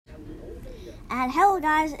And hello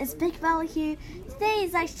guys, it's Big Valley here. Today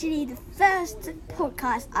is actually the first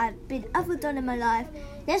podcast I've been ever done in my life.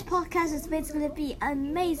 This podcast is basically going to be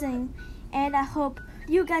amazing and I hope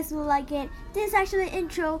you guys will like it. This is actually the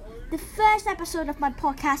intro. The first episode of my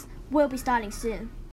podcast will be starting soon.